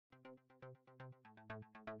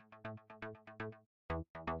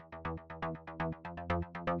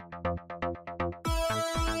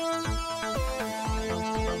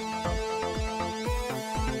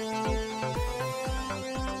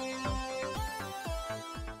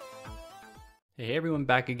Hey everyone,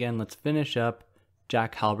 back again. Let's finish up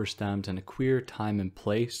Jack Halberstam's In a Queer Time and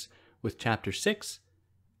Place with Chapter 6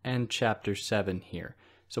 and Chapter 7 here.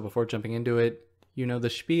 So before jumping into it, you know the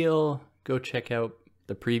spiel. Go check out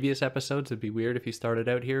the previous episodes. It'd be weird if you started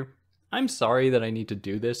out here. I'm sorry that I need to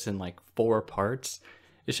do this in like 4 parts.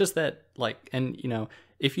 It's just that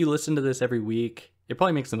if you listen to this every week, it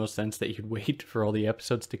probably makes the most sense that you'd wait for all the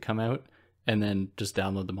episodes to come out and then just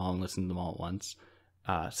download them all and listen to them all at once.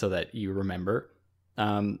 So that you remember.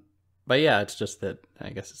 But yeah, it's just that I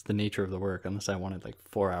guess it's the nature of the work, unless I wanted like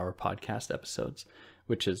 4-hour podcast episodes,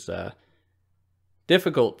 which is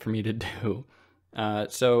difficult for me to do.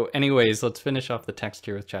 So anyways, let's finish off the text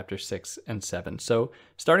here with chapter 6 and 7. So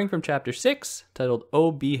starting from chapter 6, titled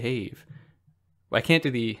Oh Behave. I can't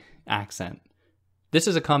do the accent. This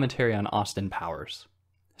is a commentary on Austin Powers.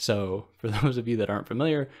 So for those of you that aren't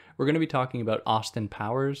familiar, we're going to be talking about Austin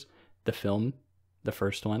Powers, the film, the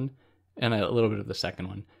first one, and a little bit of the second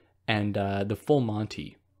one, and the Full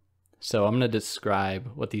Monty. So I'm going to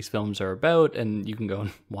describe what these films are about, and you can go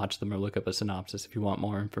and watch them or look up a synopsis if you want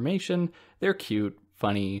more information. They're cute,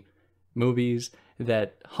 funny movies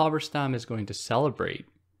that Halberstam is going to celebrate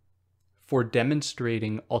for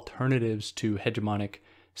demonstrating alternatives to hegemonic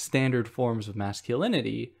standard forms of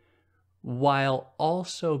masculinity, while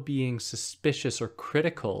also being suspicious or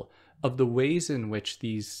critical of the ways in which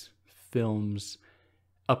these films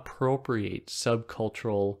appropriate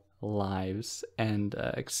subcultural lives and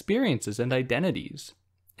experiences and identities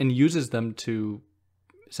and uses them to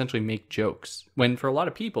essentially make jokes. When for a lot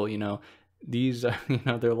of people, these,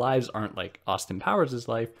 their lives aren't like Austin Powers'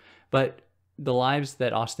 life, but the lives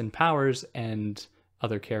that Austin Powers and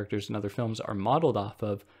other characters in other films are modeled off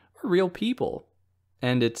of are real people.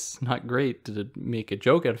 And it's not great to make a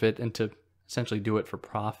joke out of it and to essentially do it for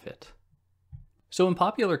profit. So in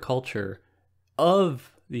popular culture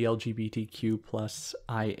of the LGBTQ plus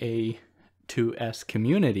IA2S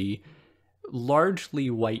community, white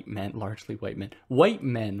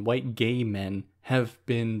gay men have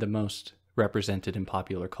been the most represented in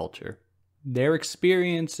popular culture. Their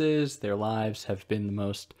experiences, their lives have been the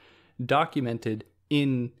most documented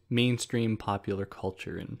in mainstream popular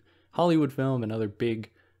culture, in Hollywood film and other big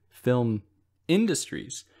film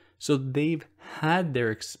industries. So they've had their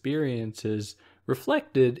experiences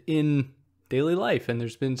reflected in daily life, and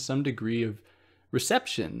there's been some degree of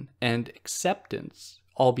reception and acceptance,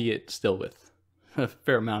 albeit still with a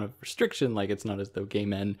fair amount of restriction. Like, it's not as though gay white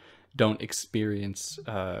men don't experience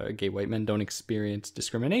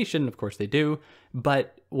discrimination. Of course they do.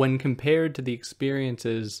 But when compared to the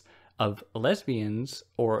experiences of lesbians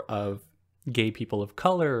or of gay people of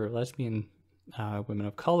color, or lesbian women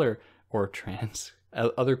of color, or trans,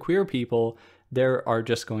 other queer people, there are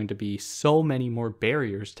just going to be so many more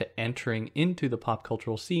barriers to entering into the pop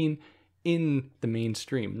cultural scene in the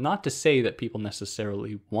mainstream. Not to say that people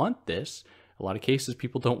necessarily want this. A lot of cases,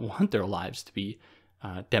 people don't want their lives to be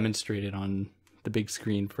demonstrated on the big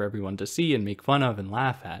screen for everyone to see and make fun of and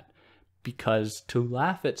laugh at. Because to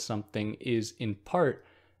laugh at something is, in part,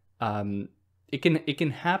 it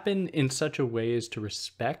can happen in such a way as to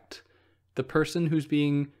respect the person who's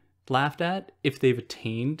being laughed at if they've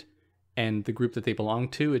attained, and the group that they belong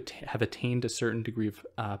to have attained a certain degree of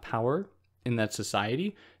power in that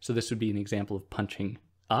society. So this would be an example of punching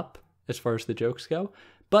up as far as the jokes go.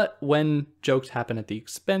 But when jokes happen at the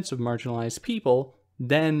expense of marginalized people,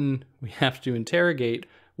 then we have to interrogate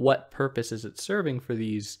what purpose is it serving for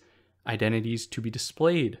these identities to be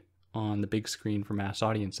displayed on the big screen for mass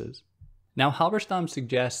audiences. Now, Halberstam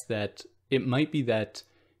suggests that it might be that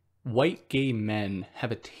white gay men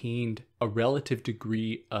have attained a relative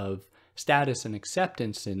degree of status and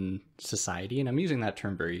acceptance in society, and I'm using that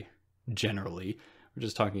term very generally. We're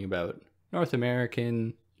just talking about North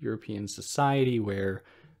American, European society, where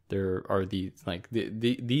there are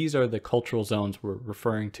these are the cultural zones we're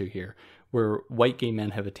referring to here, where white gay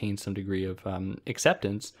men have attained some degree of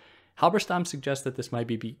acceptance. Halberstam suggests that this might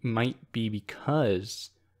be because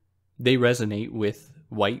they resonate with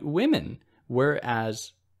white women,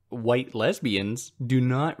 whereas white lesbians do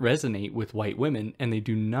not resonate with white women, and they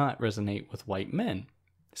do not resonate with white men.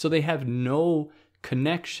 So they have no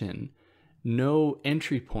connection, no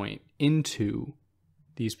entry point into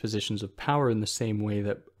these positions of power in the same way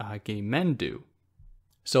that gay men do.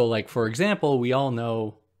 So, like, for example, we all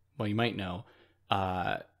know, well, you might know,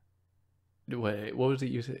 what was it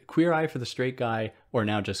you said? Queer Eye for the Straight Guy, or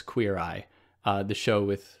now just Queer Eye, the show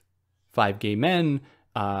with 5 gay men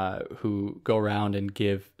who go around and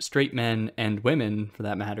give straight men and women, for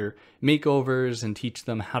that matter, makeovers and teach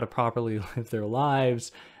them how to properly live their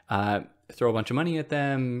lives, throw a bunch of money at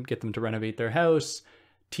them, get them to renovate their house,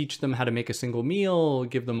 teach them how to make a single meal,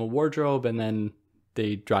 give them a wardrobe, and then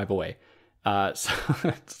they drive away. So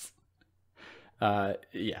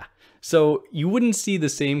yeah. So you wouldn't see the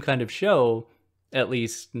same kind of show, at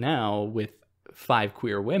least now, with 5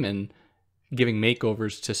 queer women giving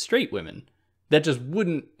makeovers to straight women. That just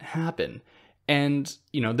wouldn't happen. And,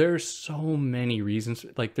 you know, there's so many reasons,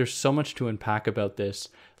 like there's so much to unpack about this,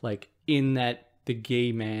 like in that the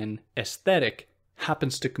gay man aesthetic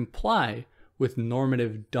happens to comply with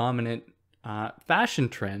normative dominant fashion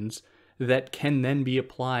trends that can then be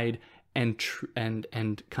applied and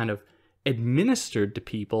kind of administered to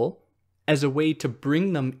people as a way to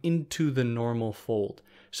bring them into the normal fold.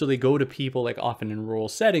 So they go to people, like often in rural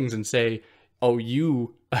settings, and say, oh,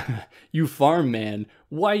 you farm man,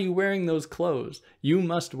 why are you wearing those clothes? You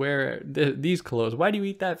must wear these clothes. Why do you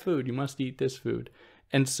eat that food? You must eat this food.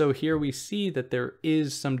 And so here we see that there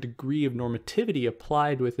is some degree of normativity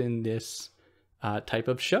applied within this type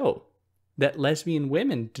of show that lesbian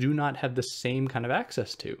women do not have the same kind of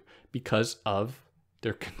access to because of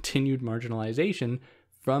their continued marginalization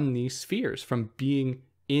from these spheres, from being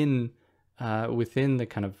in within the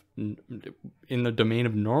kind of in the domain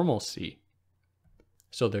of normalcy.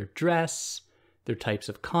 So their dress, their types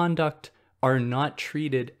of conduct are not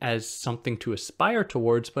treated as something to aspire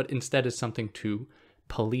towards, but instead as something to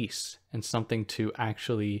police and something to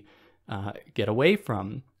actually get away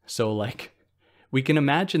from. So like, we can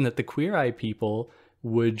imagine that the Queer Eye people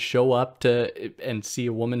would show up to and see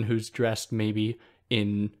a woman who's dressed maybe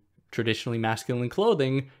in traditionally masculine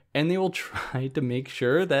clothing, and they will try to make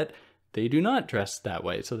sure that they do not dress that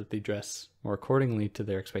way, so that they dress more accordingly to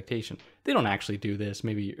their expectation. They don't actually do this.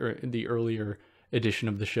 Maybe the earlier edition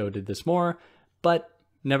of the show did this more, but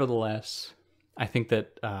nevertheless, I think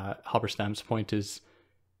that Halberstam's point is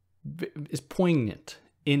poignant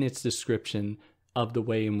in its description of the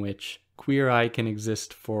way in which Queer Eye can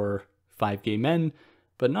exist for 5 gay men,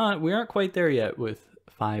 but we aren't quite there yet with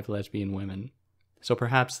 5 lesbian women. So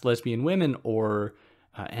perhaps lesbian women or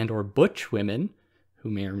butch women who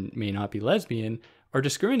may or may not be lesbian are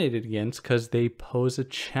discriminated against because they pose a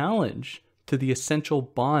challenge to the essential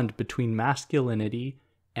bond between masculinity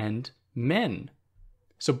and men.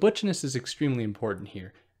 So butchness is extremely important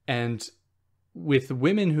here. And with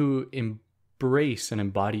women who embrace and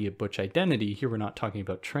embody a butch identity, here we're not talking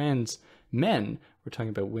about trans men, we're talking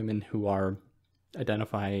about women who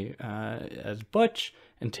identify as butch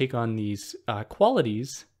and take on these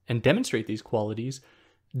qualities and demonstrate these qualities.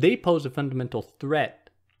 They pose a fundamental threat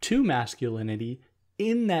to masculinity,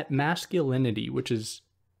 in that masculinity, which is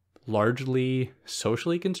largely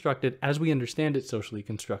socially constructed, as we understand it, socially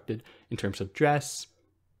constructed in terms of dress,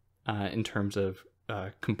 in terms of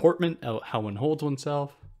comportment, how one holds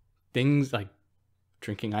oneself, things like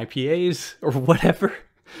drinking IPAs or whatever,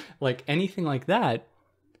 like anything like that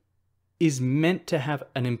is meant to have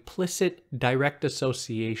an implicit direct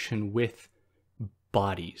association with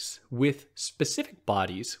bodies, with specific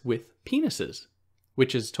bodies, with penises,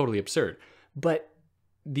 which is totally absurd. But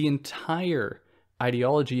the entire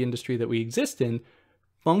ideology industry that we exist in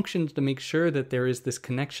functions to make sure that there is this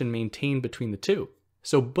connection maintained between the two.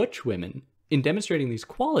 So butch women, in demonstrating these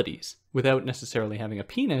qualities without necessarily having a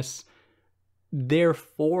penis,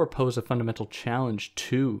 therefore pose a fundamental challenge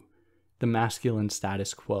to the masculine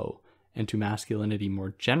status quo and to masculinity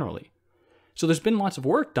more generally. So there's been lots of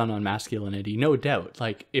work done on masculinity, no doubt.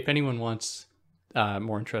 Like, if anyone wants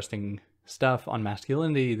more interesting stuff on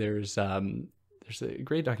masculinity, there's a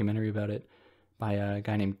great documentary about it by a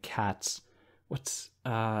guy named Katz. It's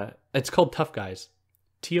called Tough Guys,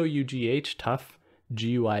 Tough, Tough,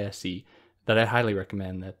 Guise, that I highly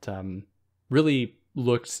recommend, that really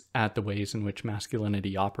looks at the ways in which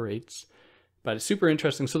masculinity operates. But it's super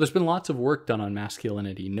interesting. So there's been lots of work done on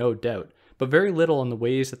masculinity, no doubt, but very little on the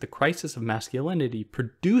ways that the crisis of masculinity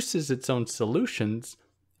produces its own solutions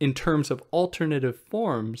in terms of alternative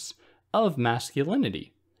forms of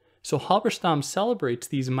masculinity. So Halberstam celebrates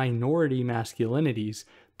these minority masculinities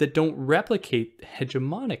that don't replicate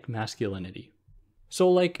hegemonic masculinity. So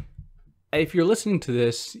like, if you're listening to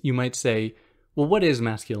this, you might say, well, what is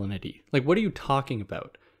masculinity? Like, what are you talking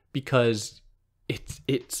about? Because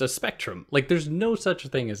it's a spectrum. Like, there's no such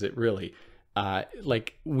thing as it really.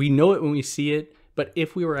 Like, we know it when we see it, but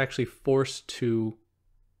if we were actually forced to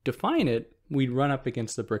define it, we'd run up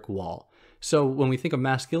against the brick wall. So when we think of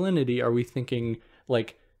masculinity, are we thinking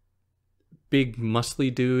like big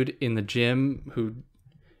muscly dude in the gym who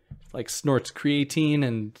like snorts creatine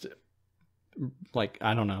and like,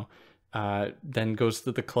 I don't know, then goes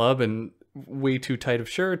to the club and way too tight of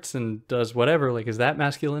shirts and does whatever? Like, is that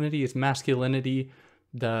masculinity? Is masculinity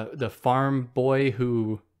the farm boy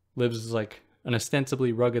who lives like an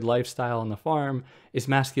ostensibly rugged lifestyle on the farm? Is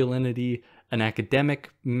masculinity an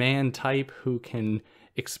academic man type who can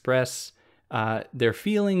express their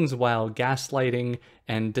feelings while gaslighting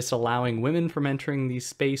and disallowing women from entering these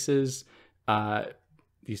spaces?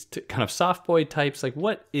 These kind of soft boy types. Like,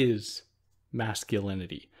 what is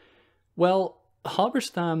masculinity? Well,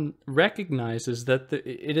 Halberstam recognizes that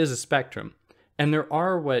it is a spectrum, and there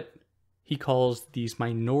are what he calls these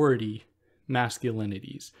minority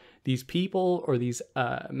masculinities. These people or these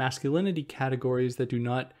masculinity categories that do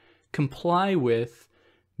not comply with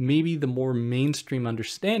maybe the more mainstream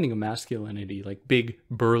understanding of masculinity, like big,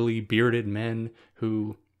 burly, bearded men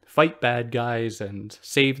who fight bad guys and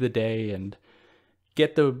save the day and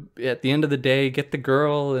at the end of the day, get the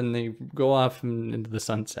girl and they go off into the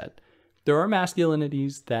sunset. There are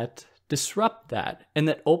masculinities that disrupt that and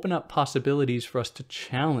that open up possibilities for us to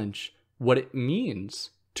challenge what it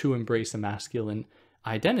means to embrace a masculine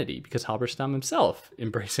identity, because Halberstam himself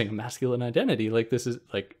embracing a masculine identity, like this is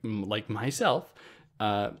like myself,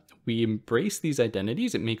 we embrace these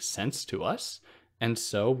identities. It makes sense to us. And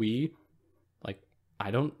so I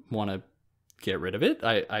don't want to get rid of it.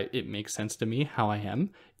 It makes sense to me how I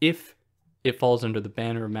am. If it falls under the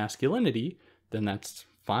banner of masculinity, then that's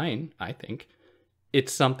fine, I think.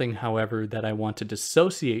 It's something, however, that I want to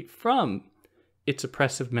dissociate from its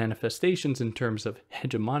oppressive manifestations in terms of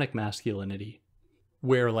hegemonic masculinity,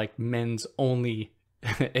 where like men's only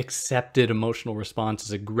accepted emotional response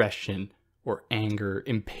is aggression or anger,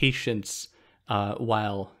 impatience,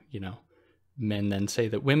 while, men then say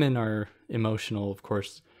that women are emotional. Of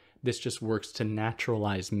course, this just works to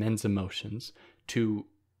naturalize men's emotions, to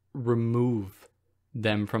remove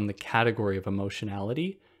them from the category of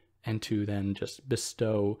emotionality, and to then just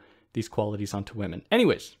bestow these qualities onto women.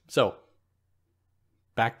 Anyways, so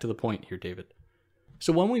back to the point here, David.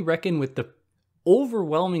 So when we reckon with the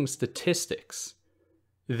overwhelming statistics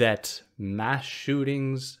that mass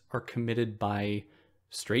shootings are committed by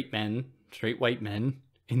straight white men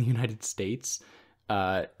in the United States,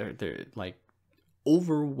 they're like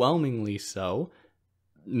overwhelmingly so,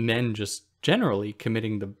 men just generally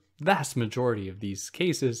committing the vast majority of these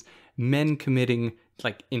cases, men committing,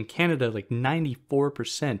 like in Canada, like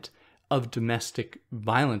 94% of domestic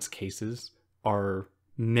violence cases are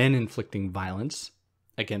men inflicting violence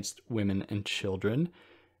against women and children.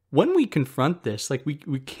 When we confront this, like we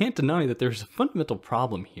can't deny that there's a fundamental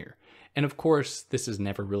problem here. And of course, this is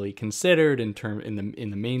never really considered in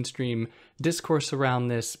the mainstream discourse around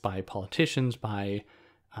this by politicians, by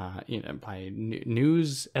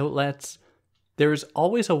news outlets. There's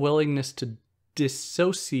always a willingness to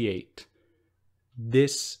dissociate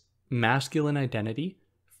this masculine identity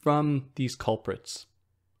from these culprits,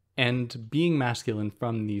 and being masculine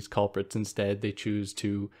from these culprits. Instead, they choose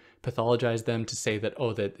to pathologize them, to say that,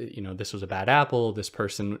 this was a bad apple, this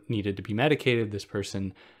person needed to be medicated, this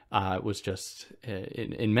person was just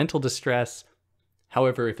in mental distress.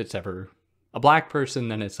 However, if it's ever a black person,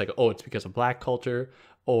 then it's like, it's because of black culture.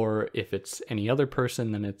 Or if it's any other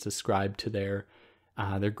person, then it's ascribed to their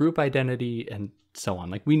group identity and so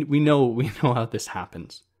on. Like we know how this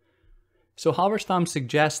happens. So Halberstam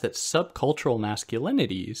suggests that subcultural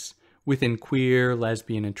masculinities within queer,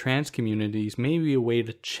 lesbian, and trans communities may be a way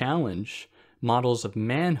to challenge models of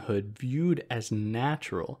manhood viewed as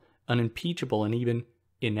natural, unimpeachable, and even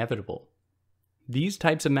inevitable. These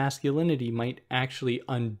types of masculinity might actually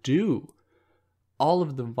undo all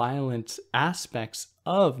of the violent aspects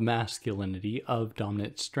of masculinity, of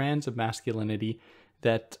dominant strands of masculinity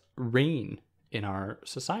that reign in our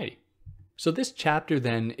society. So this chapter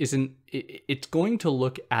then it's going to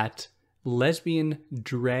look at lesbian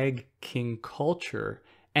drag king culture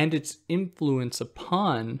and its influence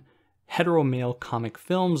upon hetero male comic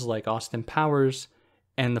films like Austin Powers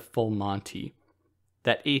and The Full Monty,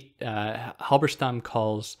 that Halberstam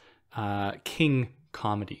calls king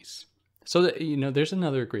comedies. So that, there's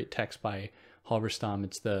another great text by Halberstam.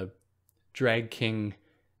 It's the Drag King.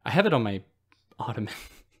 I have it on my ottoman.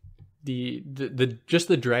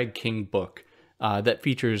 the Drag King book that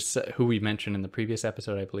features who we mentioned in the previous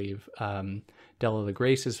episode, I believe. Della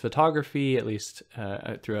LaGrace's photography, at least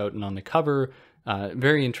throughout and on the cover.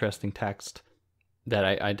 Very interesting text that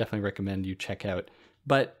I definitely recommend you check out.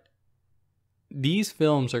 But these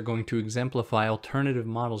films are going to exemplify alternative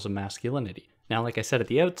models of masculinity. Now, like I said at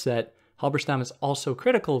the outset, Halberstam is also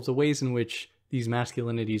critical of the ways in which these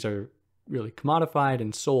masculinities are really commodified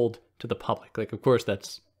and sold to the public. Like, of course,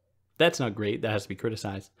 that's not great. That has to be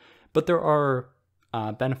criticized. But there are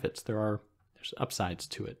benefits. There's upsides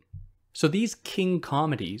to it. So these king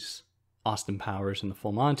comedies, Austin Powers and The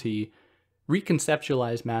Full Monty,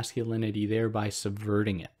 reconceptualize masculinity, thereby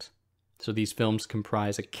subverting it. So these films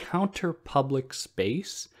comprise a counter-public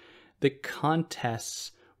space that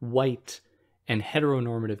contests white and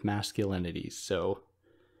heteronormative masculinities. So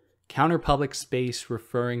counter-public space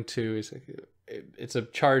referring to, it's a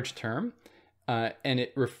charged term, and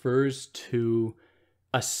it refers to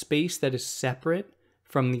a space that is separate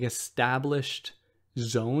from the established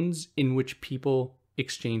zones in which people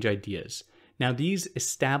exchange ideas. Now, these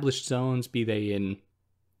established zones, be they in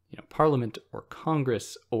Parliament or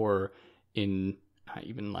Congress or in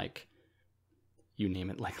even like, you name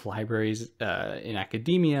it, like libraries, in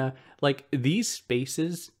academia, like these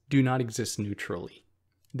spaces do not exist neutrally.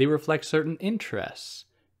 They reflect certain interests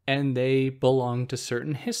and they belong to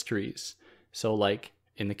certain histories. So like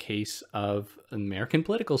in the case of American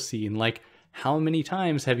political scene, like how many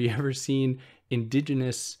times have you ever seen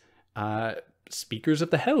indigenous speakers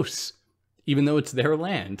of the House, even though it's their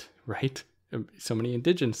land, right? So many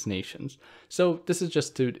indigenous nations. So this is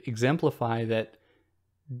just to exemplify that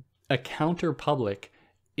a counter-public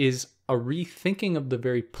is a rethinking of the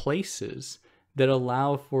very places that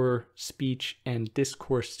allow for speech and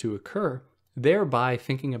discourse to occur, thereby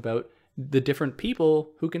thinking about the different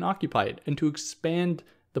people who can occupy it and to expand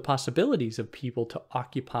the possibilities of people to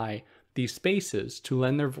occupy these spaces, to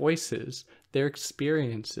lend their voices, their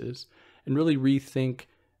experiences, and really rethink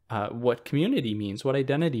what community means, what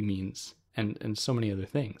identity means, and so many other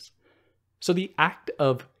things. So the act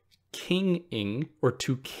of kinging, or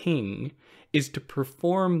to king, is to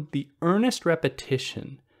perform the earnest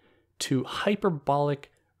repetition to hyperbolic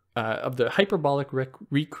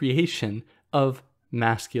recreation of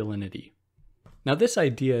masculinity. Now this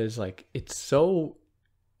idea is like, it's so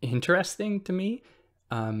interesting to me,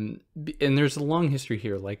 and there's a long history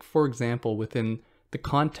here. Like, for example, within the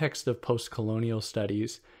context of post-colonial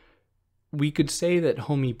studies, we could say that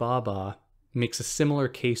Homi Bhabha makes a similar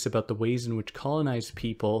case about the ways in which colonized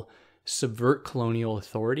people subvert colonial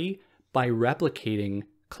authority by replicating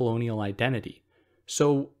colonial identity.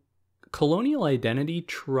 So colonial identity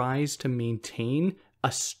tries to maintain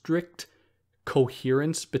a strict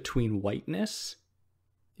coherence between whiteness,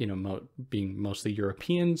 being mostly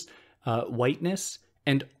Europeans, whiteness,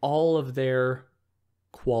 and all of their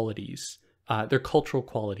qualities, their cultural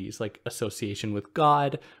qualities, like association with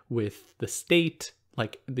God, with the state,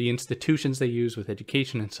 like the institutions they use, with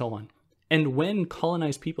education, and so on. And when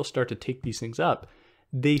colonized people start to take these things up,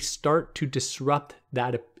 they start to disrupt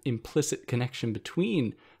that implicit connection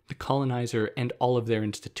between the colonizer and all of their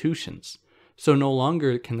institutions. So no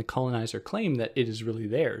longer can the colonizer claim that it is really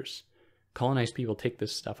theirs. Colonized people take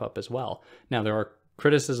this stuff up as well. Now, there are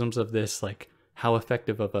criticisms of this, like how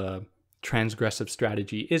effective of a transgressive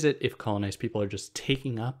strategy is it if colonized people are just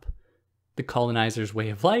taking up the colonizer's way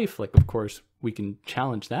of life? Like, of course, we can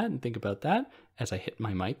challenge that and think about that as I hit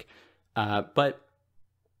my mic. But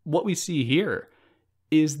what we see here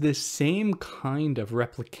is the same kind of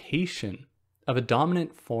replication of a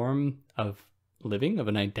dominant form of living, of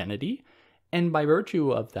an identity. And by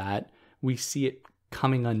virtue of that, we see it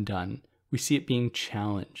coming undone. We see it being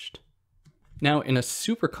challenged. Now, in a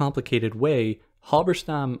super complicated way,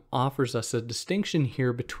 Halberstam offers us a distinction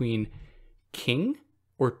here between king,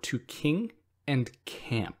 or to king, and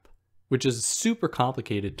camp, which is a super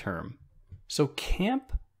complicated term. So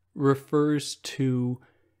camp refers to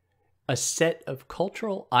a set of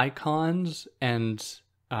cultural icons and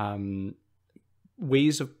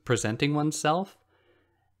ways of presenting oneself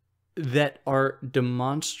that are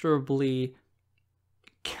demonstrably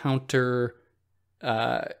counter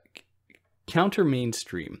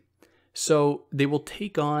mainstream. So they will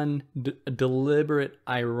take on a deliberate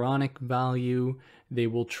ironic value. They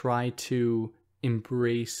will try to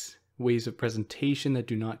embrace ways of presentation that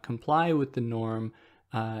do not comply with the norm,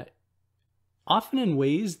 often in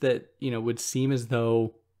ways that would seem as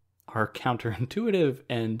though are counterintuitive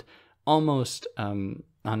and almost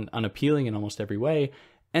unappealing in almost every way.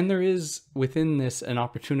 And there is within this an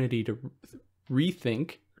opportunity to think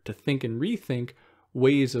and rethink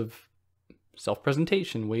ways of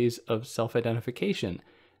self-presentation, ways of self-identification.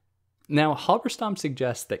 Now, Halberstam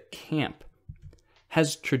suggests that camp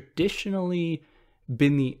has traditionally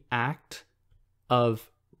been the act of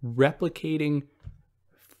replicating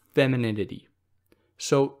femininity.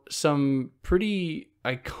 So some pretty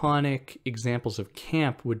iconic examples of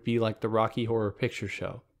camp would be like the Rocky Horror Picture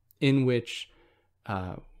Show, in which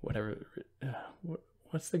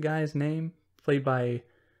what's the guy's name? Played by,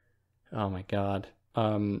 oh my God,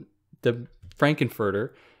 the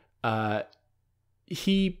Frankenfurter.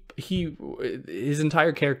 His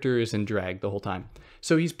entire character is in drag the whole time.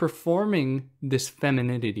 So he's performing this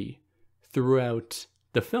femininity throughout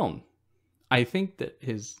the film. I think that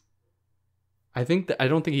his I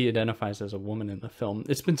don't think he identifies as a woman in the film.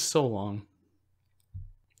 It's been so long.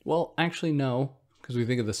 Well, actually, no, because we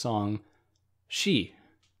think of the song She.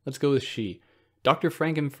 Let's go with She. Dr.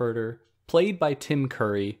 Frankenfurter, played by Tim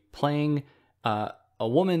Curry, playing a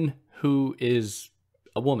woman who is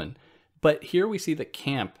a woman. But here we see that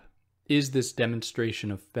camp is this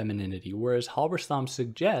demonstration of femininity, whereas Halberstam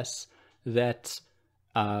suggests that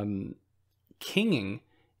kinging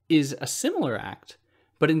is a similar act,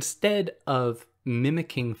 but instead of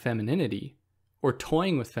mimicking femininity or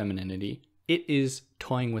toying with femininity, it is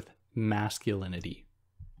toying with masculinity.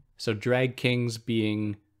 So drag kings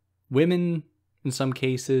being women in some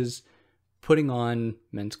cases, putting on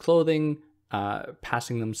men's clothing,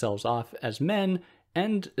 passing themselves off as men,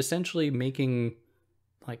 and essentially making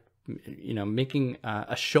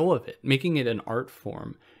a show of it, making it an art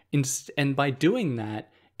form. And by doing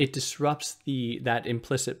that, it disrupts that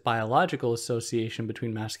implicit biological association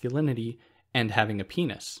between masculinity and having a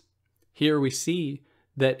penis. Here we see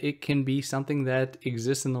that it can be something that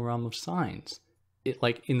exists in the realm of signs,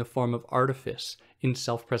 like in the form of artifice, in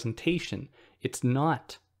self-presentation. It's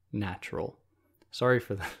not natural. Sorry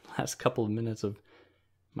for the last couple of minutes of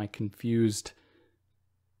my confused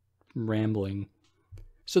rambling.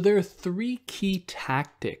 So there are three key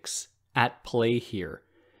tactics at play here.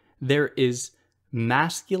 There is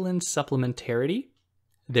masculine supplementarity,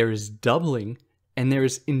 there is doubling, and there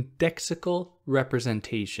is indexical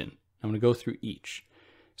representation. I'm going to go through each.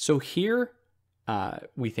 So here,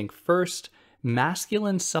 we think first,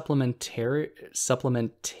 masculine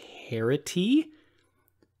supplementarity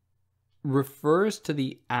refers to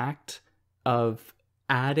the act of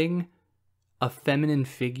adding a feminine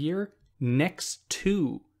figure next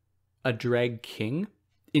to a drag king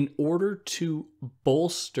in order to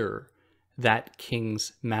bolster that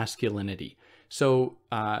king's masculinity. So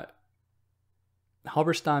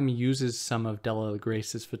Halberstam uses some of Della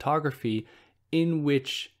Grace's photography, in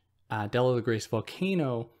which Della Grace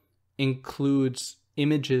Volcano includes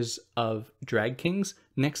images of drag kings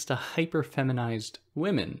next to hyper-feminized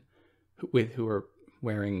women who are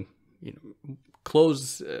wearing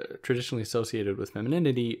clothes traditionally associated with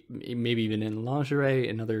femininity, maybe even in lingerie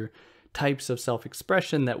and other types of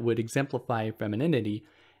self-expression that would exemplify femininity.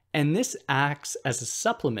 And this acts as a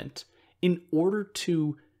supplement in order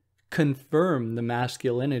to confirm the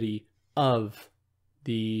masculinity of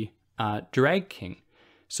the drag king.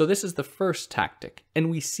 So this is the first tactic. And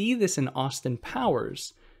we see this in Austin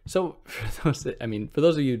Powers. So for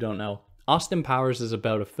those of you who don't know, Austin Powers is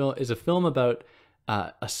a film about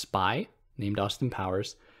a spy named Austin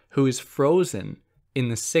Powers who is frozen in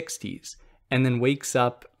the 60s and then wakes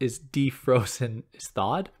up, is defrozen, is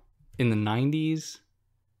thawed in the 90s.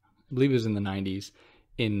 I believe it was in the 90s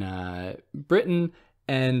in Britain.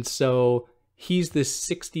 And so he's this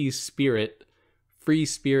 60s spirit, free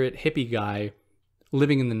spirit, hippie guy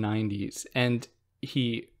living in the 90s. And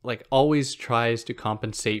he always tries to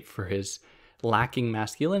compensate for his lacking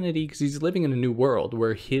masculinity because he's living in a new world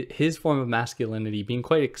where his form of masculinity, being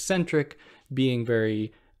quite eccentric, being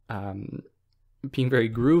very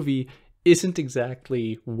groovy, isn't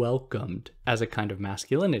exactly welcomed as a kind of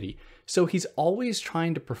masculinity. So he's always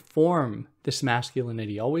trying to perform this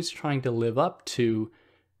masculinity, always trying to live up to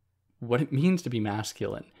what it means to be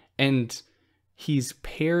masculine. And he's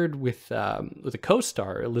paired with a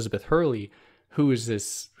co-star, Elizabeth Hurley, who's a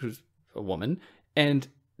woman, and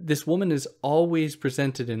this woman is always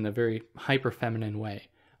presented in a very hyper-feminine way,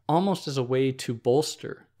 almost as a way to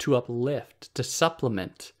bolster, to uplift, to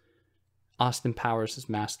supplement Austin Powers'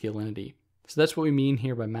 masculinity. So that's what we mean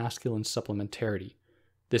here by masculine supplementarity.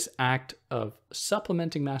 This act of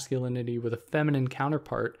supplementing masculinity with a feminine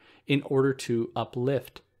counterpart in order to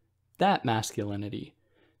uplift that masculinity.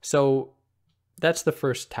 So that's the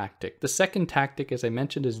first tactic. The second tactic, as I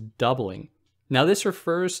mentioned, is doubling. Now this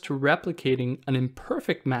refers to replicating an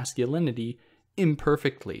imperfect masculinity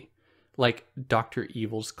imperfectly, like Dr.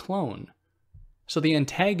 Evil's clone. So the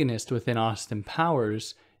antagonist within Austin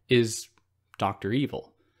Powers is Dr.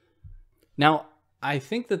 Evil. Now, I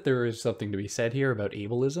think that there is something to be said here about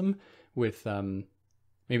ableism with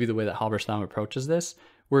maybe the way that Halberstam approaches this,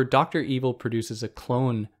 where Dr. Evil produces a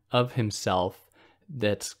clone of himself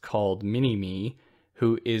that's called Mini-Me,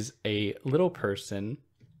 who is a little person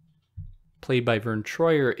played by Vern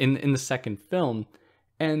Troyer in the second film.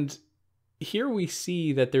 And here we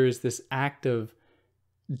see that there is this act of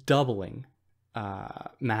doubling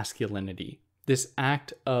masculinity, this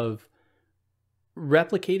act of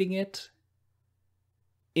replicating it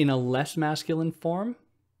in a less masculine form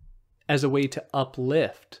as a way to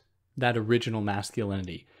uplift that original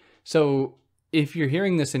masculinity. So if you're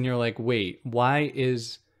hearing this and you're like, wait, why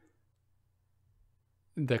is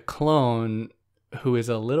the clone, who is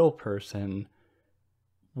a little person,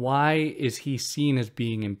 why is he seen as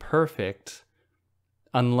being imperfect?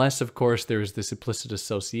 Unless, of course, there is this implicit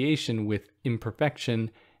association with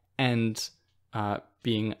imperfection and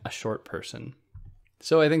being a short person.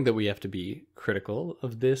 So I think that we have to be critical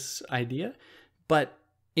of this idea. But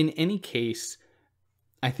in any case,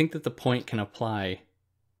 I think that the point can apply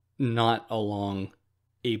not along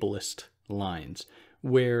ableist lines,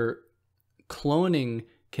 where cloning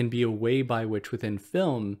can be a way by which within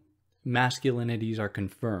film, masculinities are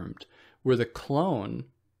confirmed, where the clone,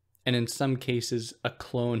 and in some cases a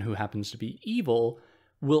clone who happens to be evil,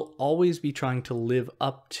 will always be trying to live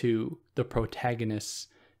up to the protagonist's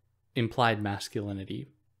implied masculinity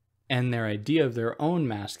and their idea of their own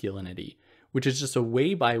masculinity, which is just a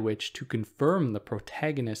way by which to confirm the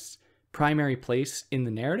protagonist's primary place in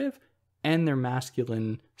the narrative and their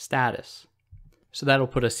masculine status. So that'll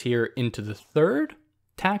put us here into the third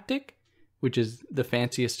tactic, which is the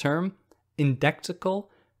fanciest term, indexical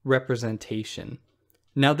representation.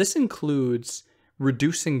 Now, this includes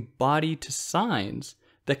reducing body to signs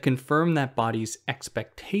that confirm that body's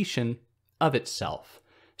expectation of itself.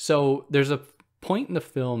 So there's a point in the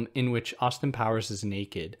film in which Austin Powers is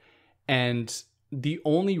naked, and the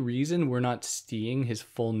only reason we're not seeing his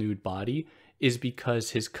full nude body is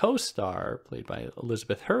because his co-star, played by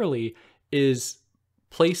Elizabeth Hurley, is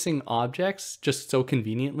placing objects just so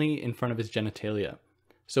conveniently in front of his genitalia.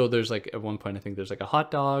 So there's like, at one point, I think there's like a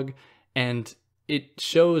hot dog, and it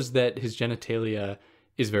shows that his genitalia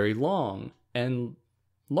is very long and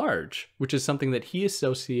large, which is something that he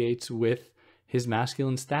associates with his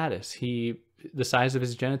masculine status. The size of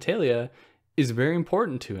his genitalia is very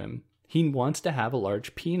important to him. He wants to have a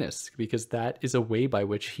large penis because that is a way by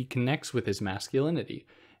which he connects with his masculinity.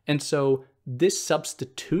 And so this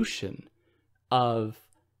substitution of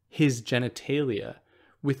his genitalia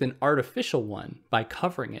with an artificial one by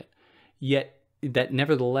covering it, yet that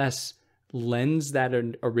nevertheless lends that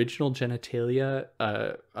original genitalia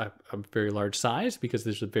a very large size because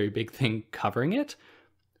there's a very big thing covering it.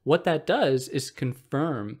 What that does is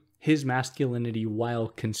confirm his masculinity while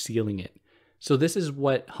concealing it. So this is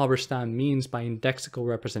what Halberstam means by indexical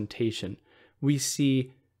representation. We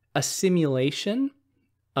see a simulation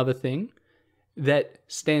of a thing that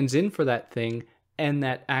stands in for that thing and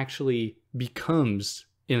that actually becomes,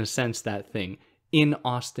 in a sense, that thing in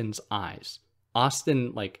Austin's eyes.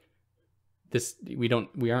 Austin, like this,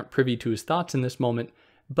 we aren't privy to his thoughts in this moment,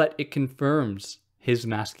 but it confirms his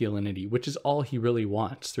masculinity, which is all he really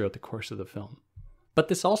wants throughout the course of the film. But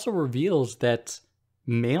this also reveals that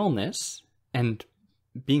maleness and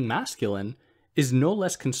being masculine is no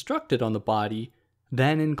less constructed on the body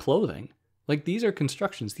than in clothing. Like, these are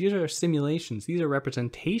constructions, these are simulations, these are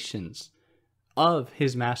representations of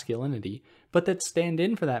his masculinity, but that stand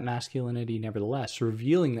in for that masculinity nevertheless,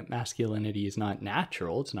 revealing that masculinity is not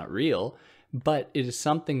natural, it's not real, but it is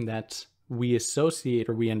something that we associate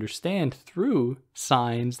or we understand through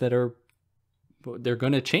signs that they're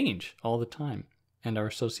going to change all the time, and our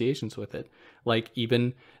associations with it. Like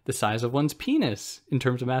even the size of one's penis in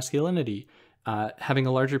terms of masculinity. Having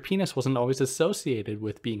a larger penis wasn't always associated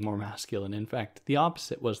with being more masculine. In fact, the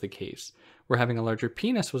opposite was the case, where having a larger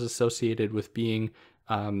penis was associated with being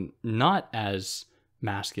not as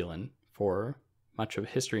masculine for much of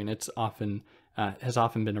history. And it's often has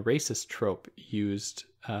often been a racist trope used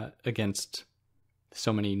against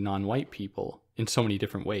so many non-white people in so many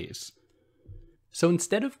different ways. So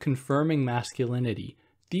instead of confirming masculinity,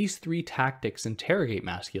 these three tactics interrogate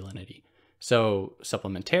masculinity. So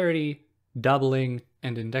supplementarity, doubling,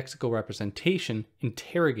 and indexical representation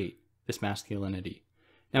interrogate this masculinity.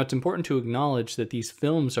 Now, it's important to acknowledge that these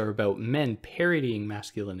films are about men parodying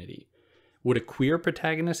masculinity. Would a queer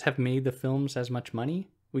protagonist have made the films as much money,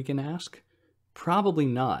 we can ask? Probably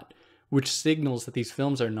not, which signals that these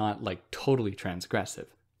films are not like totally transgressive.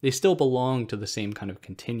 They still belong to the same kind of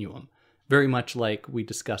continuum. Very much like we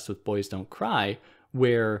discussed with Boys Don't Cry,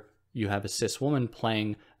 where you have a cis woman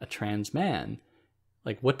playing a trans man.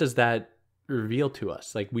 Like, what does that reveal to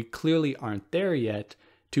us? Like, we clearly aren't there yet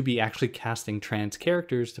to be actually casting trans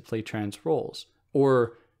characters to play trans roles,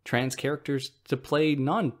 or trans characters to play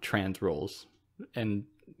non-trans roles. And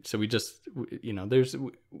so we just, you know,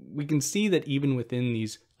 we can see that even within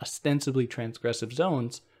these ostensibly transgressive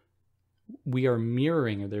zones, we are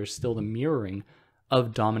mirroring, or there's still the mirroring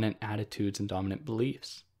of dominant attitudes and dominant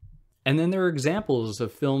beliefs. And then there are examples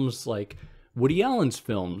of films like Woody Allen's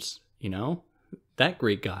films, you know, that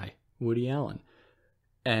great guy, Woody Allen.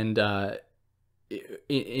 And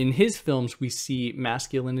in his films, we see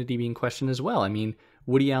masculinity being questioned as well. I mean,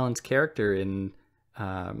 Woody Allen's character in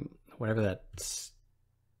whatever that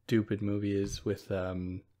stupid movie is with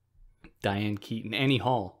Diane Keaton, Annie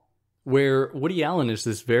Hall, where Woody Allen is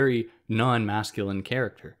this very non-masculine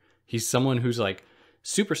character. He's someone who's like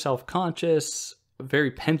super self-conscious,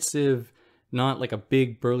 very pensive, not like a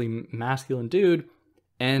big burly masculine dude,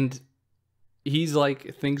 and he's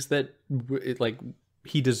like thinks that like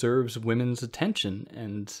he deserves women's attention,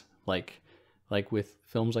 and like with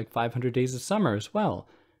films like 500 Days of Summer as well,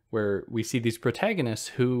 where we see these protagonists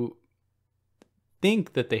who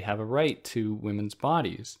think that they have a right to women's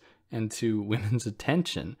bodies and to women's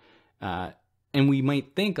attention. And we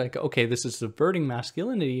might think like, okay, this is subverting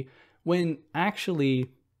masculinity, when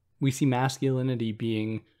actually we see masculinity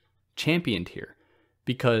being championed here.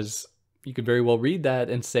 Because you could very well read that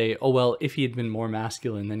and say, oh, well, if he had been more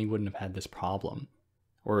masculine, then he wouldn't have had this problem.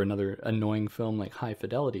 Or another annoying film like High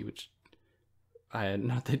Fidelity, which,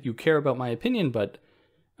 not that you care about my opinion, but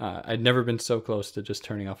I'd never been so close to just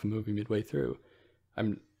turning off a movie midway through.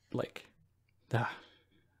 I'm like, God,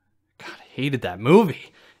 I hated that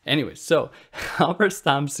movie. Anyway, so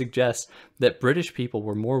Halberstam suggests that British people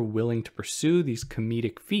were more willing to pursue these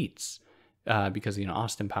comedic feats because, you know,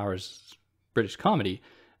 Austin Powers' British comedy,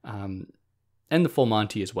 and the Full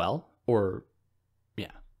Monty as well,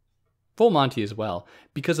 Full Monty as well,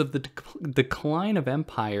 because of the decline of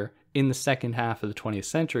empire in the second half of the 20th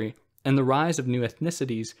century and the rise of new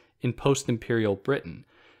ethnicities in post-imperial Britain.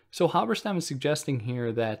 So Halberstam is suggesting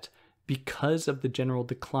here that because of the general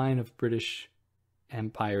decline of British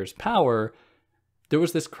Empire's power, there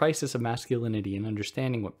was this crisis of masculinity and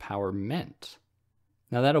understanding what power meant.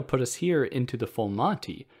 Now that'll put us here into the Full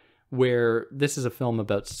Monty, where this is a film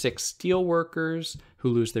about 6 steel workers who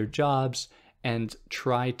lose their jobs and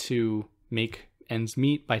try to make ends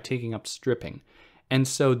meet by taking up stripping. And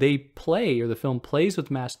so the film plays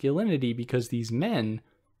with masculinity because these men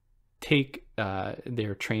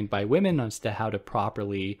they're trained by women as to how to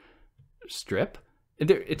properly strip.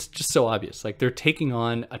 It's just so obvious. Like, they're taking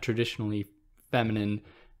on a traditionally feminine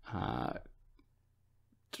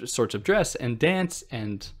sorts of dress and dance,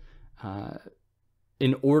 and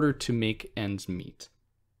in order to make ends meet.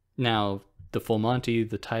 Now, the Full Monty,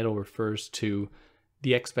 the title refers to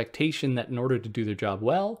the expectation that in order to do their job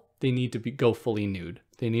well, they need to go fully nude.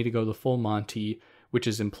 They need to go the Full Monty, which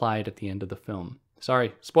is implied at the end of the film.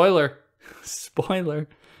 Sorry, spoiler. Spoiler.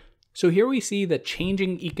 So here we see that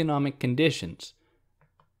changing economic conditions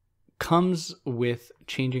comes with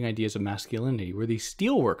changing ideas of masculinity, where these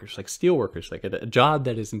steelworkers, like a job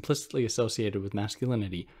that is implicitly associated with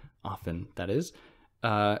masculinity, often that is,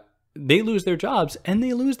 they lose their jobs and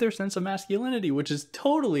they lose their sense of masculinity, which is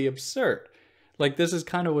totally absurd. Like, this is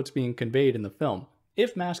kind of what's being conveyed in the film.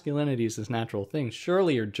 If masculinity is this natural thing,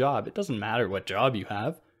 surely your job, it doesn't matter what job you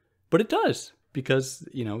have, but it does, because,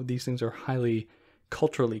 you know, these things are highly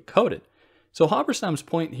culturally coded. So Halberstam's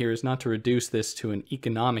point here is not to reduce this to an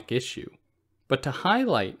economic issue, but to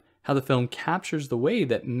highlight how the film captures the way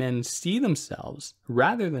that men see themselves,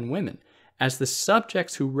 rather than women, as the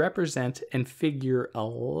subjects who represent and figure a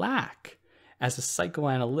lack, as a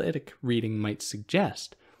psychoanalytic reading might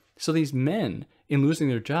suggest. So these men, in losing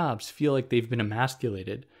their jobs, feel like they've been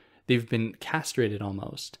emasculated, they've been castrated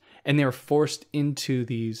almost, and they're forced into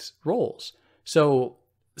these roles. So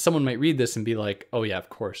someone might read this and be like, oh yeah, of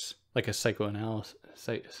course, like a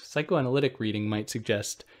psychoanalytic reading might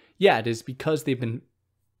suggest, yeah, it is because they've been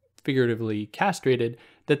figuratively castrated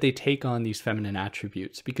that they take on these feminine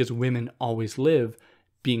attributes, because women always live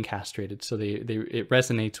being castrated. So it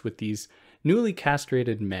resonates with these newly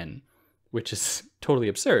castrated men, which is totally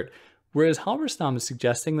absurd. Whereas Halberstam is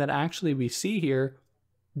suggesting that actually we see here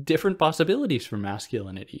different possibilities for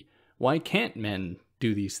masculinity. Why can't men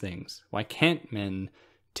do these things? Why can't men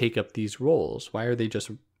take up these roles? Why are they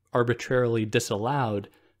just arbitrarily disallowed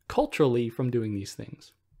culturally from doing these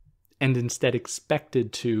things, and instead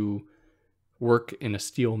expected to work in a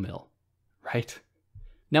steel mill, right?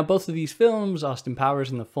 Now, both of these films, Austin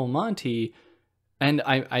Powers and the Full Monty, and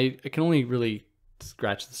I can only really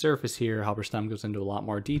scratch the surface here. Halberstam goes into a lot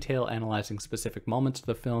more detail, analyzing specific moments of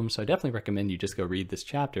the film, so I definitely recommend you just go read this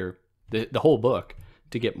chapter, the whole book,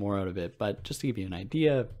 to get more out of it. But just to give you an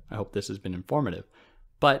idea, I hope this has been informative.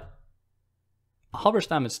 But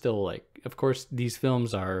Halberstam is still like, of course, these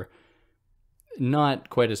films are not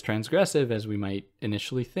quite as transgressive as we might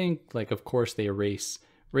initially think. Like, of course, they erase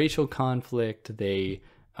racial conflict. They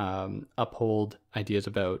uphold ideas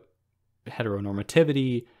about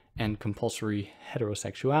heteronormativity and compulsory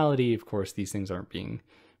heterosexuality. Of course, these things aren't being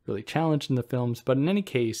really challenged in the films, but in any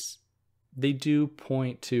case, they do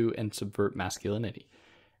point to and subvert masculinity.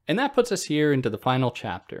 And that puts us here into the final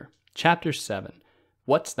chapter, Chapter 7,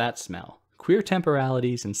 What's That Smell? Queer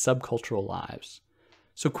Temporalities and Subcultural Lives.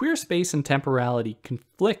 So queer space and temporality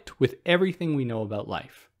conflict with everything we know about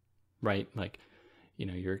life, right? Like,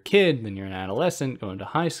 you're a kid, then you're an adolescent, going to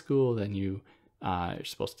high school, then you're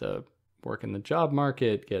supposed to work in the job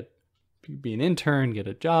market, be an intern, get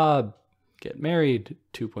a job, get married,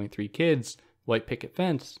 2.3 kids, white picket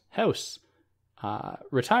fence, house,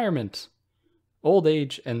 retirement, old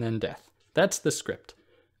age, and then death. That's the script.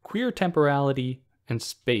 Queer temporality and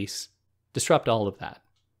space disrupt all of that.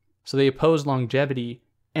 So they oppose longevity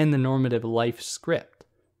and the normative life script.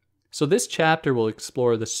 So this chapter will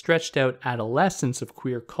explore the stretched out adolescence of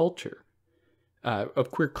queer culture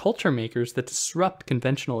makers that disrupt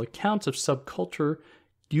conventional accounts of subculture,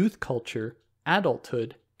 youth culture,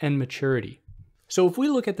 adulthood, and maturity. So if we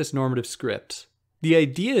look at this normative script, the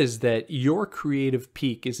idea is that your creative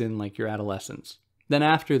peak is in like your adolescence. Then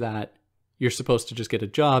after that, you're supposed to just get a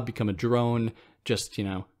job, become a drone, just,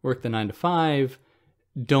 work the 9 to 5,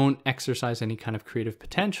 don't exercise any kind of creative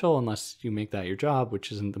potential unless you make that your job,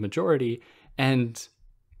 which isn't the majority, and,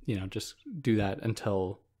 just do that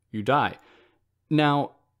until you die.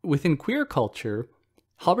 Now, within queer culture,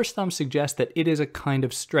 Halberstam suggests that it is a kind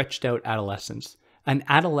of stretched out adolescence, an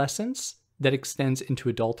adolescence that extends into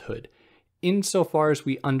adulthood, insofar as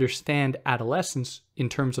we understand adolescence in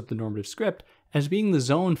terms of the normative script as being the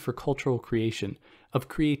zone for cultural creation, of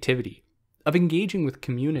creativity, of engaging with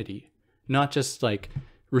community, not just like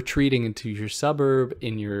retreating into your suburb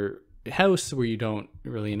in your house where you don't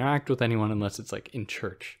really interact with anyone unless it's like in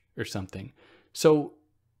church or something. So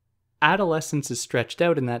adolescence is stretched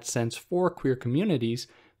out in that sense for queer communities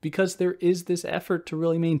because there is this effort to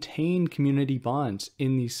really maintain community bonds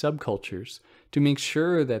in these subcultures, to make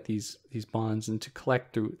sure that these bonds, and to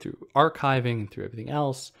collect through archiving and through everything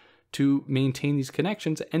else, to maintain these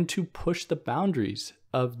connections and to push the boundaries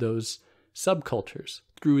of those subcultures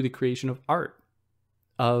through the creation of art,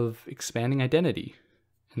 of expanding identity,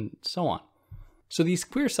 and so on. So these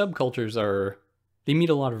queer subcultures they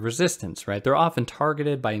meet a lot of resistance, right? They're often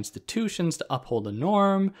targeted by institutions to uphold a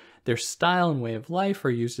norm. Their style and way of life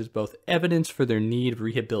are used as both evidence for their need of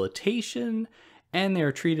rehabilitation, and they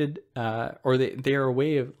are treated, they are a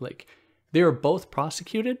way of they are both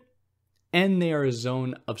prosecuted, and they are a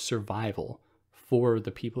zone of survival for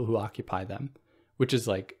the people who occupy them, which is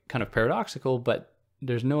kind of paradoxical, but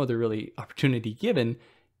there's no other really opportunity given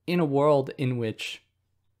in a world in which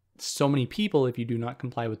so many people, if you do not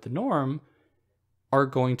comply with the norm, are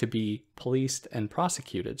going to be policed and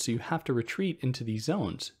prosecuted. So you have to retreat into these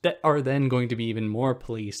zones that are then going to be even more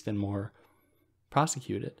policed and more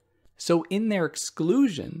prosecuted. So in their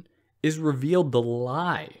exclusion is revealed the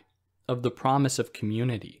lie of the promise of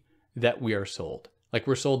community that we are sold.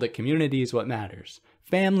 We're sold that community is what matters.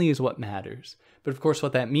 Family is what matters. But of course,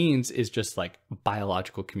 what that means is just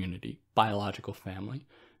biological community, biological family.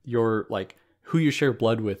 Your who you share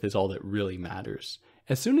blood with is all that really matters.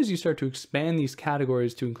 As soon as you start to expand these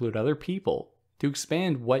categories to include other people, to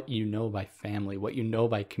expand what you know by family, what you know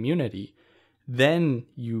by community, then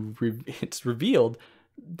it's revealed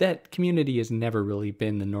that community has never really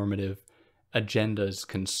been the normative agenda's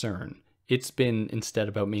concern. It's been instead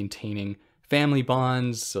about maintaining family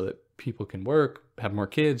bonds so that people can work, have more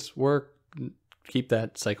kids, work, keep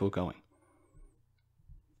that cycle going.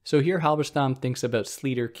 So here Halberstam thinks about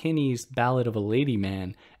Sleater Kinney's Ballad of a Lady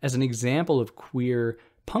Man as an example of queer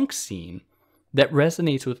punk scene that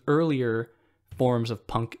resonates with earlier forms of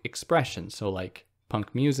punk expression. So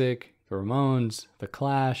punk music, the Ramones, the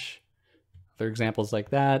Clash, other examples like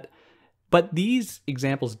that. But these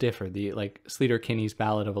examples differ. Sleater Kinney's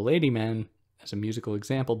Ballad of a Lady Man as a musical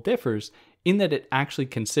example differs in that it actually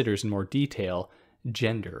considers in more detail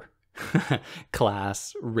gender,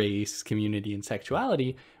 class, race, community, and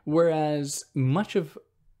sexuality, whereas much of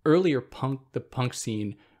earlier the punk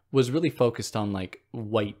scene was really focused on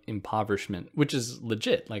white impoverishment, which is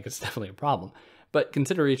legit, it's definitely a problem. But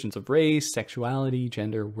considerations of race, sexuality,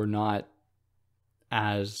 gender were not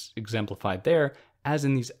as exemplified there as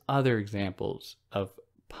in these other examples of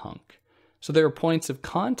punk. So there are points of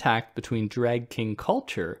contact between drag king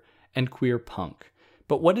culture and queer punk.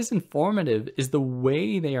 But what is informative is the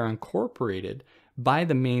way they are incorporated by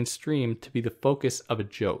the mainstream to be the focus of a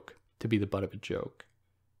joke, to be the butt of a joke.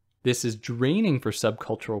 This is draining for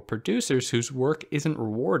subcultural producers whose work isn't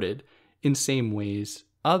rewarded in same ways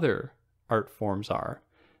other art forms are.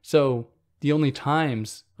 So the only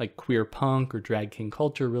times queer punk or drag king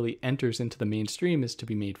culture really enters into the mainstream is to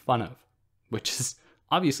be made fun of, which is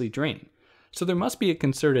obviously draining. So there must be a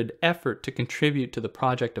concerted effort to contribute to the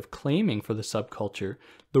project of claiming for the subculture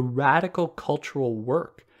the radical cultural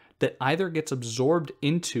work that either gets absorbed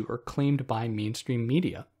into or claimed by mainstream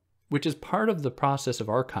media, which is part of the process of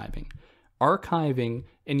archiving. archiving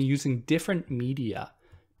and using different media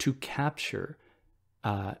to capture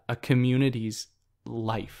a community's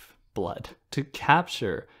life blood, to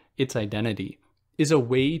capture its identity, is a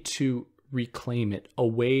way to reclaim it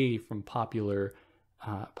away from popular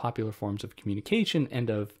forms of communication and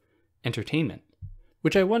of entertainment.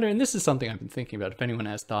 Which I wonder, and this is something I've been thinking about. If anyone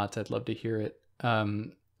has thoughts, I'd love to hear it.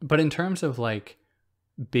 But in terms of like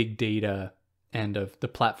big data and of the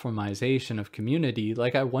platformization of community,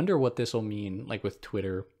 like I wonder what this will mean, like with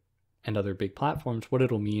Twitter and other big platforms, what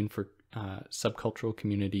it'll mean for subcultural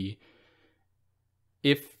community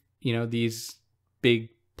if, you know, these big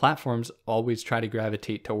platforms always try to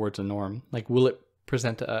gravitate towards a norm. Like, will it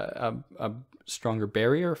present a stronger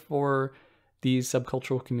barrier for these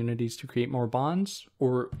subcultural communities to create more bonds,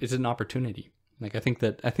 or is it an opportunity? Like, I think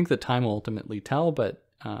that time will ultimately tell, but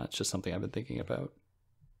it's just something I've been thinking about.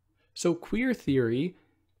 So queer theory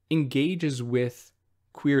engages with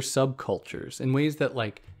queer subcultures in ways that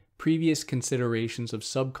like previous considerations of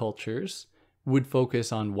subcultures would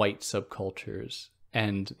focus on white subcultures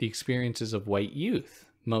and the experiences of white youth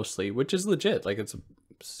mostly, which is legit. Like, it's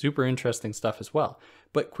super interesting stuff as well.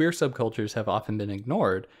 But queer subcultures have often been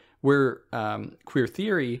ignored, where queer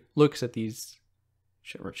theory looks at these,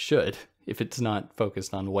 or should, if it's not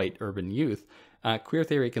focused on white urban youth, queer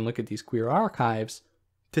theory can look at these queer archives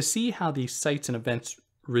to see how these sites and events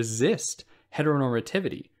resist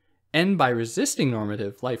heteronormativity, and by resisting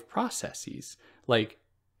normative life processes like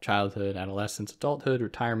childhood, adolescence, adulthood,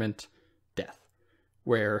 retirement, death,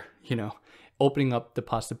 where, you know, opening up the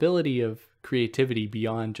possibility of creativity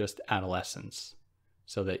beyond just adolescence,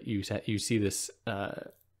 so that you see this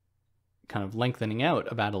kind of lengthening out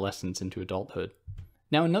of adolescence into adulthood.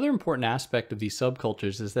 Now, another important aspect of these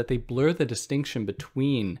subcultures is that they blur the distinction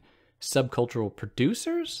between subcultural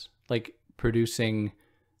producers, like producing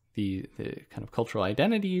the kind of cultural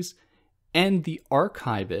identities, and the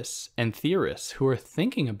archivists and theorists who are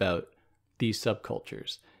thinking about these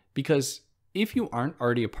subcultures. Because if you aren't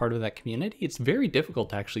already a part of that community, it's very difficult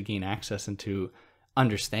to actually gain access and to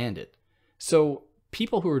understand it. So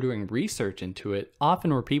people who are doing research into it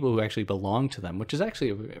often were people who actually belong to them, which is actually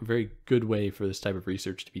a very good way for this type of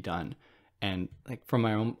research to be done. And like from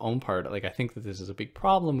my own part, like I think that this is a big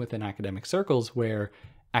problem within academic circles, where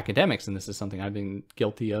academics, and this is something I've been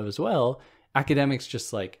guilty of as well, academics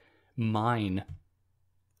just like mine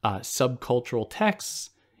subcultural texts,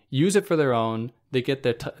 use it for their own. They get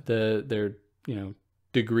their you know,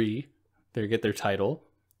 degree, they get their title,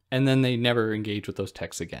 and then they never engage with those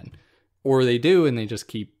texts again. Or they do, and they just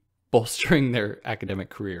keep bolstering their academic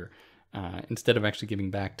career instead of actually giving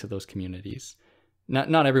back to those communities.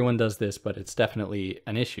 Not everyone does this, but it's definitely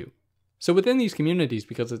an issue. So within these communities,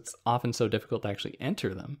 because it's often so difficult to actually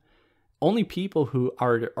enter them, only people who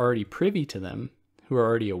are already privy to them, who are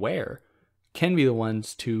already aware, can be the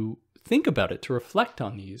ones to think about it, to reflect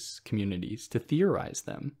on these communities, to theorize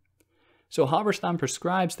them. So Halberstam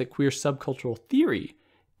prescribes that queer subcultural theory,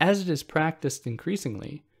 as it is practiced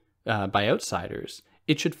increasingly by outsiders,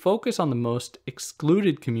 it should focus on the most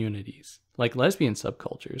excluded communities, like lesbian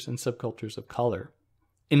subcultures and subcultures of color.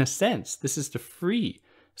 In a sense, this is to free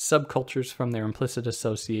subcultures from their implicit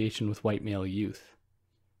association with white male youth.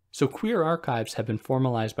 So queer archives have been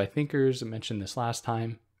formalized by thinkers, I mentioned this last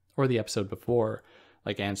time, or the episode before,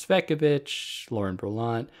 like Anne Svekovich, Lauren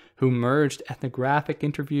Berlant, who merged ethnographic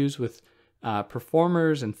interviews with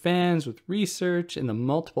performers and fans with research in the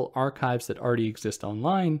multiple archives that already exist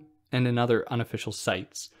online and in other unofficial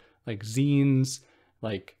sites, like zines,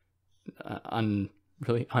 like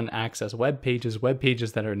really unaccessed web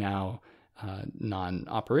pages that are now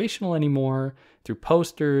non-operational anymore, through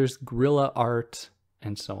posters, guerrilla art,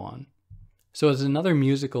 and so on. So as another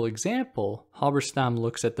musical example, Halberstam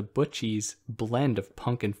looks at the Butchies' blend of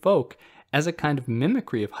punk and folk as a kind of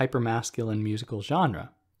mimicry of hypermasculine musical genre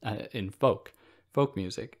in folk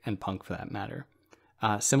music, and punk for that matter.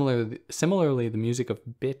 Similarly, the music of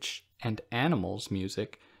Bitch and Animals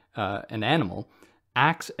music, and Animal,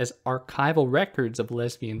 acts as archival records of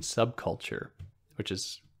lesbian subculture, which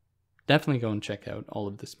is definitely go and check out all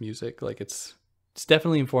of this music. Like it's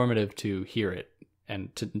definitely informative to hear it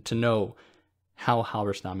and to know how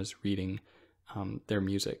Halberstam is reading their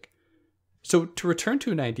music. So to return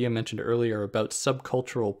to an idea mentioned earlier about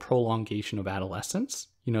subcultural prolongation of adolescence,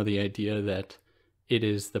 you know, the idea that it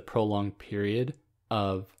is the prolonged period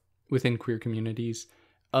within queer communities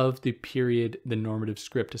of the period the normative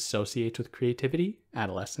script associates with creativity,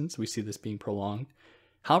 adolescence. We see this being prolonged.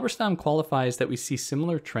 Halberstam qualifies that we see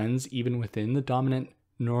similar trends even within the dominant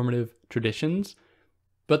normative traditions,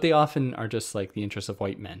 but they often are just like the interests of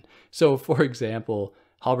white men. So for example,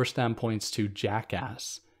 Halberstam points to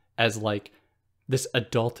Jackass as like this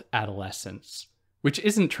adult adolescence, which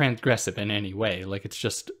isn't transgressive in any way. Like, it's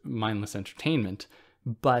just mindless entertainment,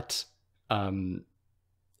 but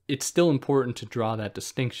it's still important to draw that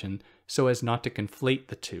distinction so as not to conflate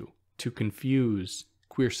the two, to confuse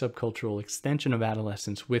queer subcultural extension of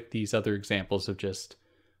adolescence with these other examples of just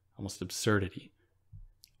almost absurdity.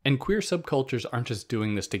 And queer subcultures aren't just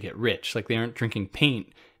doing this to get rich. Like, they aren't drinking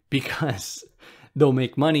paint because they'll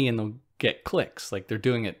make money and they'll get clicks. Like, they're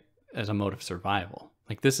doing it as a mode of survival.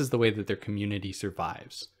 Like, this is the way that their community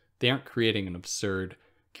survives. They aren't creating an absurd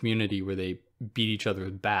community where they beat each other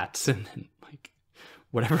with bats and then, like,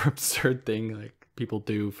 whatever absurd thing like people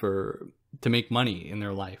do to make money in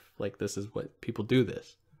their life. Like, this is what people do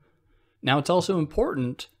this. Now, it's also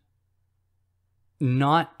important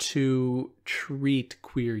not to treat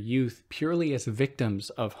queer youth purely as victims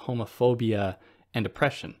of homophobia and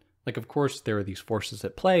oppression. Like, of course, there are these forces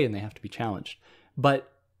at play and they have to be challenged.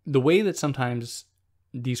 But the way that sometimes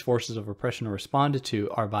these forces of oppression are responded to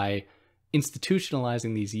are by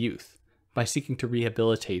institutionalizing these youth, by seeking to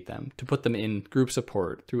rehabilitate them, to put them in group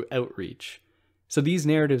support through outreach. So these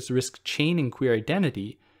narratives risk chaining queer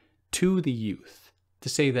identity to the youth, to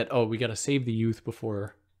say that, oh, we got to save the youth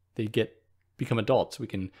before they become adults. We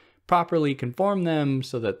can properly conform them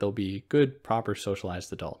so that they'll be good, proper,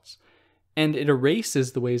 socialized adults. And it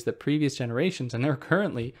erases the ways that previous generations, and there are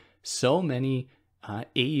currently so many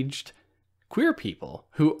aged queer people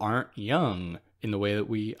who aren't young in the way that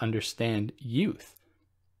we understand youth.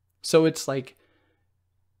 So it's like,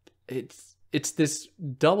 it's this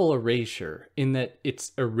double erasure in that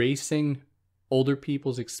it's erasing older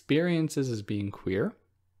people's experiences as being queer,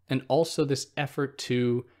 and also this effort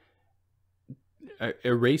to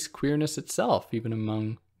erase queerness itself, even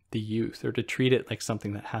among the youth, or to treat it like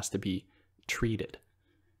something that has to be treated.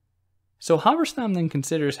 So Halberstam then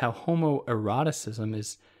considers how homoeroticism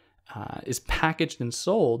is packaged and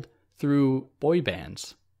sold through boy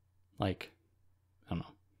bands. Like, I don't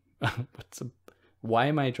know, why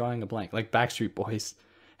am I drawing a blank? Like Backstreet Boys.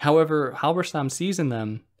 However, Halberstam sees in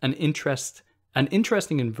them an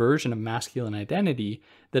interesting inversion of masculine identity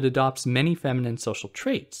that adopts many feminine social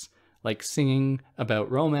traits, like singing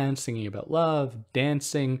about romance, singing about love,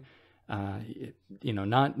 dancing,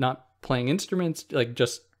 not playing instruments, like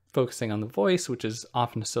just focusing on the voice, which is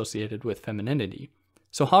often associated with femininity.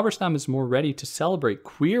 So Halberstam is more ready to celebrate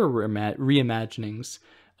queer reimaginings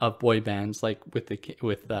of boy bands, like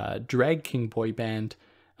with drag king boy band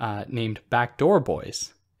named Backdoor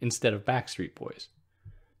Boys instead of Backstreet Boys.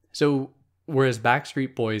 So whereas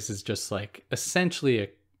Backstreet Boys is just like essentially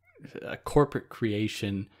a corporate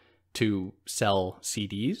creation to sell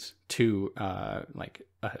CDs to like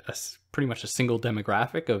pretty much a single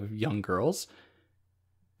demographic of young girls,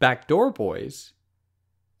 Backdoor Boys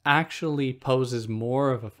actually poses more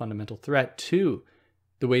of a fundamental threat to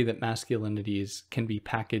the way that masculinities can be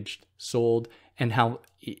packaged, sold, and how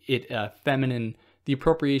the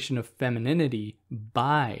appropriation of femininity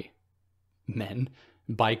by men,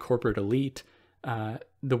 by corporate elite,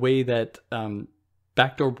 the way that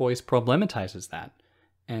Backdoor Boys problematizes that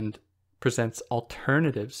and presents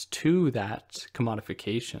alternatives to that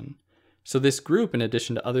commodification. So this group, in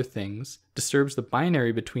addition to other things, disturbs the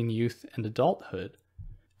binary between youth and adulthood.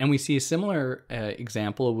 And we see a similar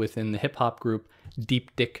example within the hip-hop group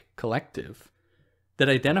Deep Dick Collective that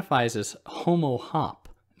identifies as homo-hop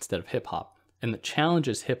instead of hip-hop, and that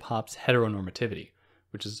challenges hip-hop's heteronormativity,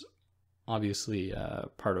 which is obviously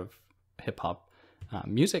part of hip-hop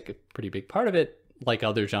music, a pretty big part of it, like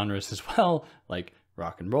other genres as well, like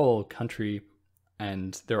rock and roll, country,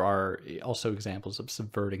 and there are also examples of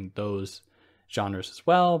subverting those genres as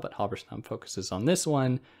well, but Halberstam focuses on this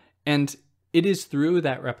one. And it is through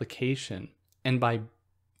that replication and by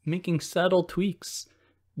making subtle tweaks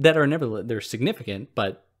that are they're significant,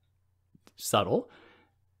 but subtle,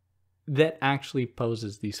 that actually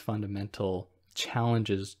poses these fundamental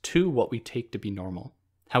challenges to what we take to be normal,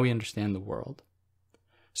 how we understand the world.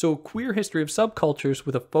 So a queer history of subcultures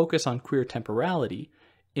with a focus on queer temporality,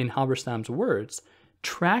 in Halberstam's words,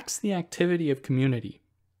 tracks the activity of community,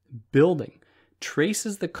 building,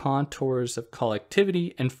 traces the contours of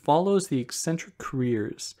collectivity, and follows the eccentric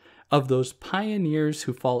careers of those pioneers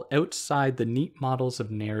who fall outside the neat models of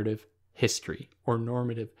narrative history or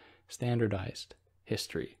normative standardized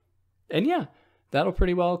history. And yeah, that'll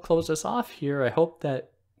pretty well close us off here. I hope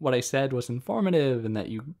that what I said was informative and that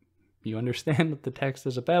you understand what the text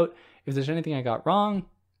is about. If there's anything I got wrong,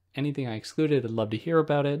 anything I excluded, I'd love to hear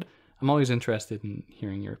about it. I'm always interested in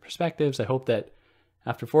hearing your perspectives. I hope that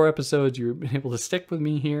after 4 episodes, you've been able to stick with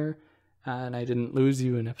me here and I didn't lose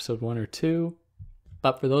you in episode 1 or 2.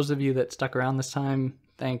 But for those of you that stuck around this time,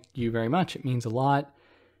 thank you very much. It means a lot.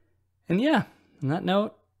 And yeah, on that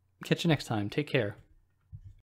note, catch you next time. Take care.